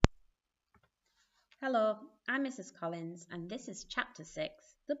Hello, I'm Mrs. Collins, and this is Chapter 6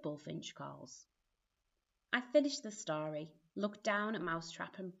 The Bullfinch Calls. I finished the story, looked down at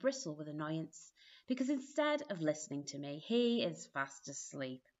Mousetrap, and bristle with annoyance because instead of listening to me, he is fast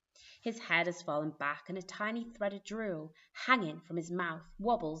asleep. His head has fallen back, and a tiny thread of drool hanging from his mouth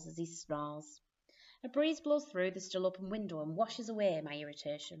wobbles as he snores. A breeze blows through the still open window and washes away my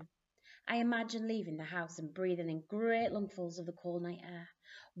irritation. I imagine leaving the house and breathing in great lungfuls of the cold night air,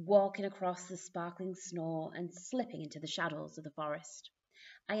 walking across the sparkling snow and slipping into the shadows of the forest.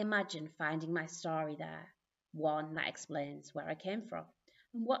 I imagine finding my story there, one that explains where I came from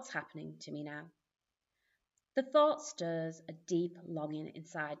and what's happening to me now. The thought stirs a deep longing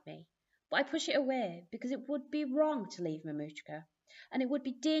inside me, but I push it away because it would be wrong to leave Mamushka, and it would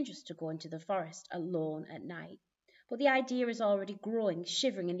be dangerous to go into the forest alone at night. But the idea is already growing,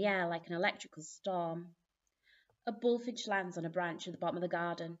 shivering in the air like an electrical storm. A bullfinch lands on a branch at the bottom of the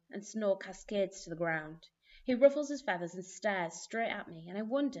garden, and snow cascades to the ground. He ruffles his feathers and stares straight at me, and I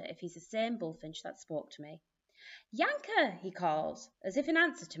wonder if he's the same bullfinch that spoke to me. Yanker, he calls, as if in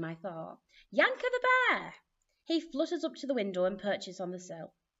answer to my thought. Yanker the bear! He flutters up to the window and perches on the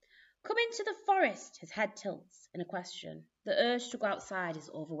sill. Come into the forest, his head tilts in a question. The urge to go outside is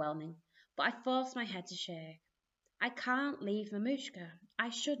overwhelming, but I force my head to shake. I can't leave Mamushka.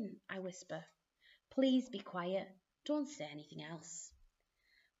 I shouldn't, I whisper. Please be quiet. Don't say anything else.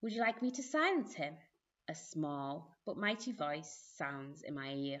 Would you like me to silence him? A small but mighty voice sounds in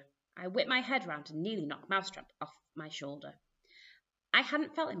my ear. I whip my head round and nearly knock Mousetrap off my shoulder. I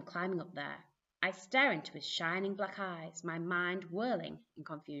hadn't felt him climbing up there. I stare into his shining black eyes, my mind whirling in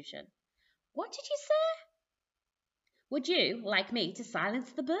confusion. What did you say? Would you like me to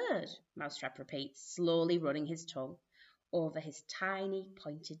silence the bird? Mousetrap repeats, slowly running his tongue over his tiny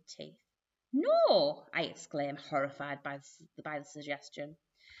pointed teeth. No, I exclaim, horrified by the suggestion.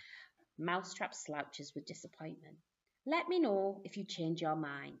 Mousetrap slouches with disappointment. Let me know if you change your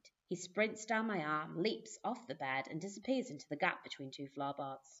mind. He sprints down my arm, leaps off the bed, and disappears into the gap between two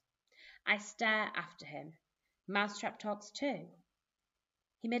floorboards. I stare after him. Mousetrap talks too.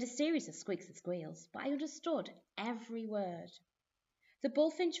 He made a series of squeaks and squeals, but I understood every word. The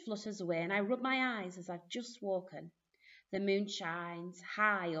bullfinch flutters away, and I rub my eyes as I've just woken. The moon shines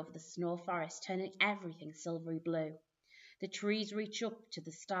high over the snow forest, turning everything silvery blue. The trees reach up to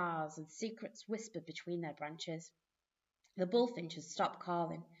the stars, and secrets whisper between their branches. The bullfinch has stopped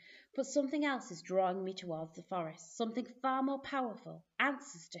calling, but something else is drawing me towards the forest, something far more powerful,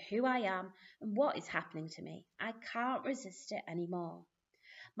 answers to who I am and what is happening to me. I can't resist it anymore.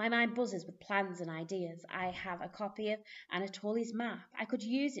 My mind buzzes with plans and ideas. I have a copy of Anatoly's map. I could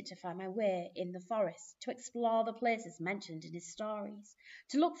use it to find my way in the forest, to explore the places mentioned in his stories,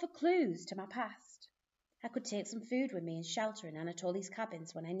 to look for clues to my past. I could take some food with me and shelter in Anatoly's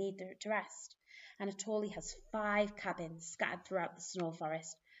cabins when I need to rest. Anatoly has 5 cabins scattered throughout the snow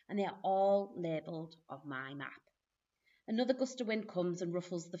forest, and they are all labelled on my map. Another gust of wind comes and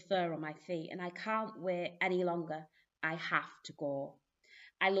ruffles the fur on my feet, and I can't wait any longer. I have to go.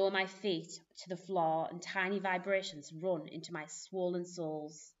 I lower my feet to the floor, and tiny vibrations run into my swollen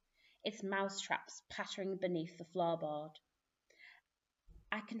soles. It's Mousetrap's pattering beneath the floorboard.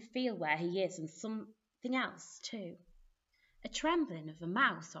 I can feel where he is and something else too. A trembling of a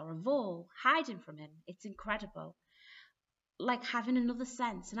mouse or a vole hiding from him. It's incredible. Like having another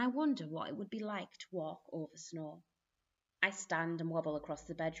sense, and I wonder what it would be like to walk over snow. I stand and wobble across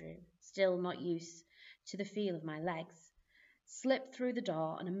the bedroom, still not used to the feel of my legs. Slip through the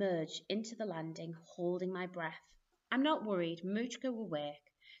door and emerge into the landing, holding my breath. I'm not worried. Moochka will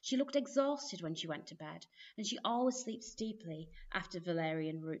wake. She looked exhausted when she went to bed, and she always sleeps deeply after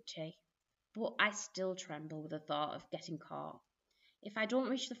valerian root tea. But I still tremble with the thought of getting caught. If I don't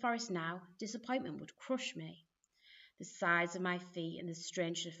reach the forest now, disappointment would crush me. The size of my feet and the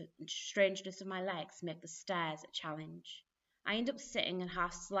strangeness of my legs make the stairs a challenge. I end up sitting and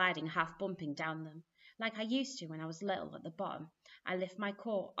half sliding, half bumping down them, like I used to when I was little at the bottom. I lift my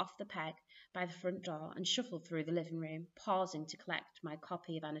coat off the peg by the front door and shuffle through the living room, pausing to collect my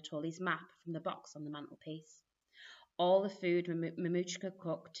copy of Anatoly's map from the box on the mantelpiece. All the food Mamushka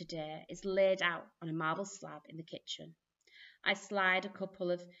cooked today is laid out on a marble slab in the kitchen. I slide a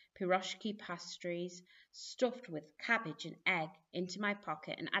couple of piroshki pastries stuffed with cabbage and egg into my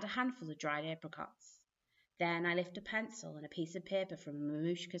pocket and add a handful of dried apricots. Then I lift a pencil and a piece of paper from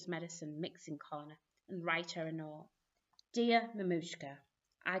Mamushka's medicine mixing corner and write her a note. Dear Mamushka,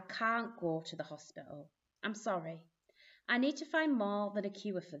 I can't go to the hospital. I'm sorry. I need to find more than a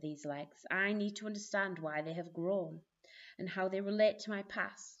cure for these legs. I need to understand why they have grown and how they relate to my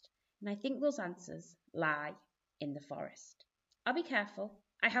past. And I think those answers lie in the forest. I'll be careful.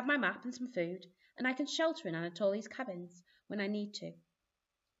 I have my map and some food, and I can shelter in Anatoly's cabins when I need to.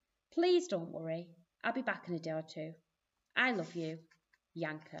 Please don't worry. I'll be back in a day or two. I love you,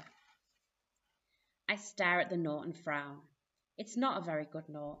 Yanka. I stare at the note and frown. It's not a very good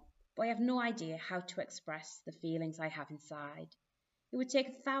note, but I have no idea how to express the feelings I have inside. It would take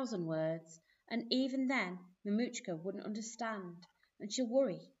 1,000 words, and even then Mamuchka wouldn't understand, and she'll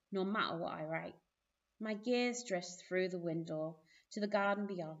worry no matter what I write. My gaze drifts through the window to the garden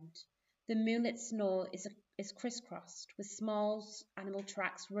beyond. The moonlit snow is crisscrossed with small animal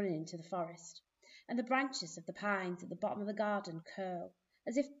tracks running into the forest, and the branches of the pines at the bottom of the garden curl,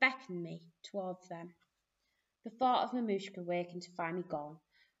 as if beckoning me towards them. The thought of Mamushka waking to find me gone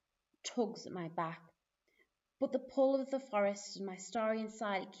tugs at my back, but the pull of the forest and my story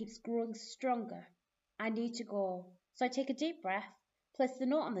inside it keeps growing stronger. I need to go, so I take a deep breath, place the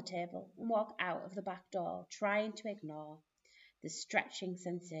note on the table, and walk out of the back door, trying to ignore the stretching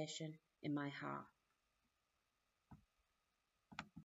sensation in my heart.